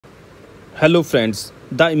Hello friends,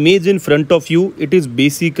 the image in front of you, it is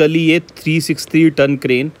basically a 360 ton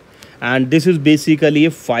crane, and this is basically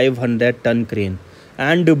a 500 ton crane,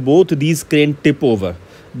 and both these crane tip over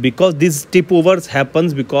because this tip overs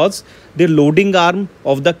happens because the loading arm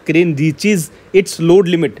of the crane reaches its load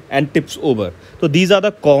limit and tips over. So these are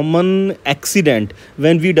the common accident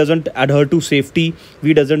when we doesn't adhere to safety,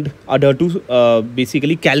 we doesn't adhere to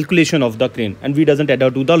basically calculation of the crane, and we doesn't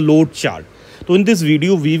adhere to the load chart. So in this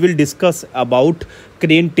video we will discuss about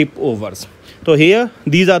crane tip overs. So here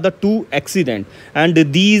these are the two accident, and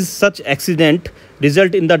these such accident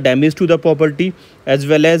result in the damage to the property as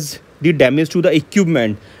well as the damage to the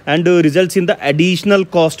equipment, and results in the additional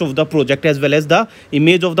cost of the project as well as the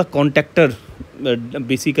image of the contractor,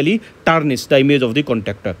 basically tarnish the image of the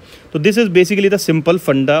contractor. So this is basically the simple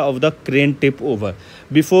funda of the crane tip over.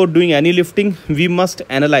 Before doing any lifting, we must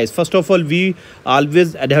analyze. First of all, we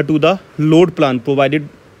always adhere to the load plan provided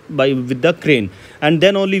by with the crane, and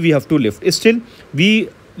then only we have to lift. Still, we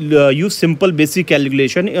use simple basic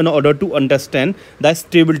calculation in order to understand the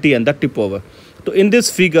stability and the tip over. So in this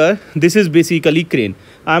figure, this is basically crane.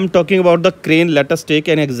 I am talking about the crane. Let us take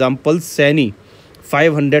an example, Sani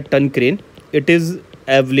 500 ton crane. It is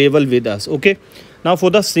available with us. Okay, now for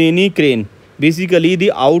the Sani crane, basically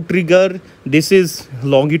the outrigger, this is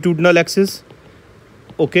longitudinal axis,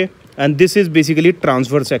 okay, and this is basically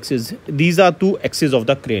transverse axis. These are two axes of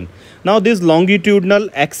the crane. Now this longitudinal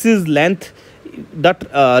axis length, that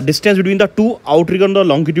distance between the two outrigger on the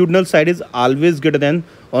longitudinal side is always greater than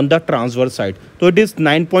on the transverse side. So it is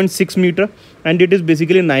 9.6 meter and it is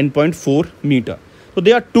basically 9.4 meter. So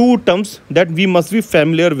there are two terms that we must be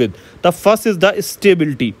familiar with. The first is the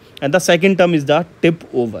stability and the second term is the tip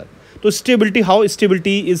over. So stability, how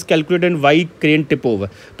stability is calculated and why crane tip over.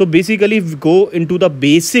 So basically we go into the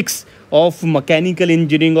basics of mechanical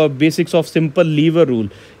engineering or basics of simple lever rule.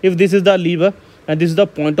 If this is the lever and this is the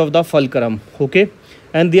point of the fulcrum, okay,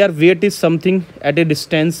 and their weight is something at a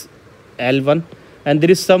distance L1 and there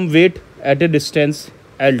is some weight at a distance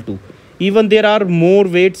L2. Even there are more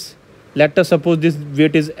weights. Let us suppose this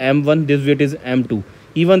weight is M1, this weight is M2.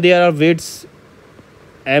 Even there are weights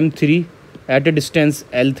M3 at a distance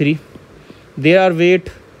L3. There are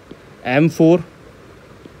weight M4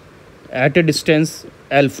 at a distance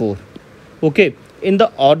L4. Okay, in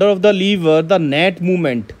the order of the lever, the net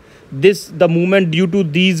movement, the movement due to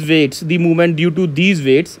these weights, the movement due to these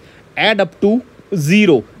weights add up to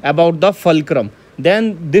 0 about the fulcrum,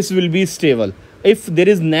 then this will be stable. If there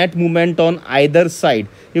is net movement on either side,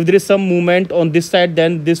 if there is some movement on this side,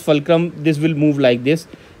 then this fulcrum, this will move like this.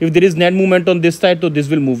 If there is net movement on this side, so this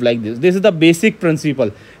will move like this. This is the basic principle,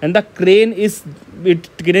 and the crane is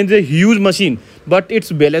a huge machine, but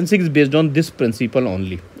its balancing is based on this principle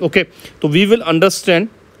only. Okay, so we will understand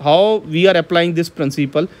how we are applying this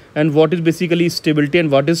principle and what is basically stability and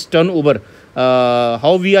what is turnover,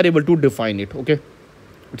 how we are able to define it. Okay,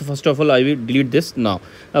 so first of all I will delete this. Now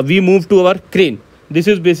we move to our crane. This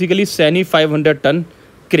is basically Sani 500 ton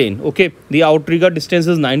crane. Okay, the outrigger distance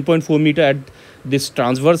is 9.4 meter at this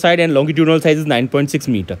transverse side and longitudinal size is 9.6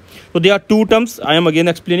 meter. So there are two terms I am again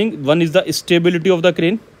explaining. One is the stability of the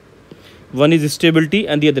crane, one is stability,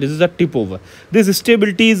 and the other is the tip over. This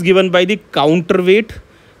stability is given by the counterweight.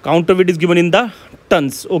 Counterweight is given in the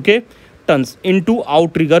tons, okay, tons into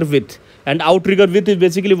outrigger width, and outrigger width is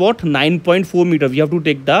basically what, 9.4 meter. We have to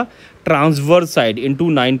take the transverse side into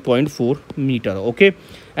 9.4 meter, okay,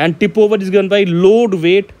 and tip over is given by load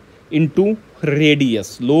weight into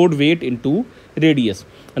radius, load weight into radius.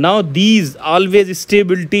 Now these always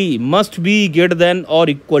stability must be greater than or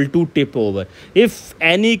equal to tip over. If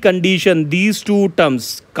any condition these two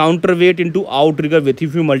terms, counterweight into outrigger width,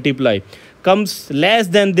 if you multiply, comes less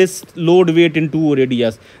than this load weight into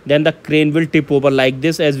radius, then the crane will tip over like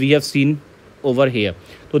this, as we have seen over here.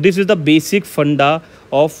 So this is the basic funda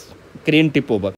of crane tip over.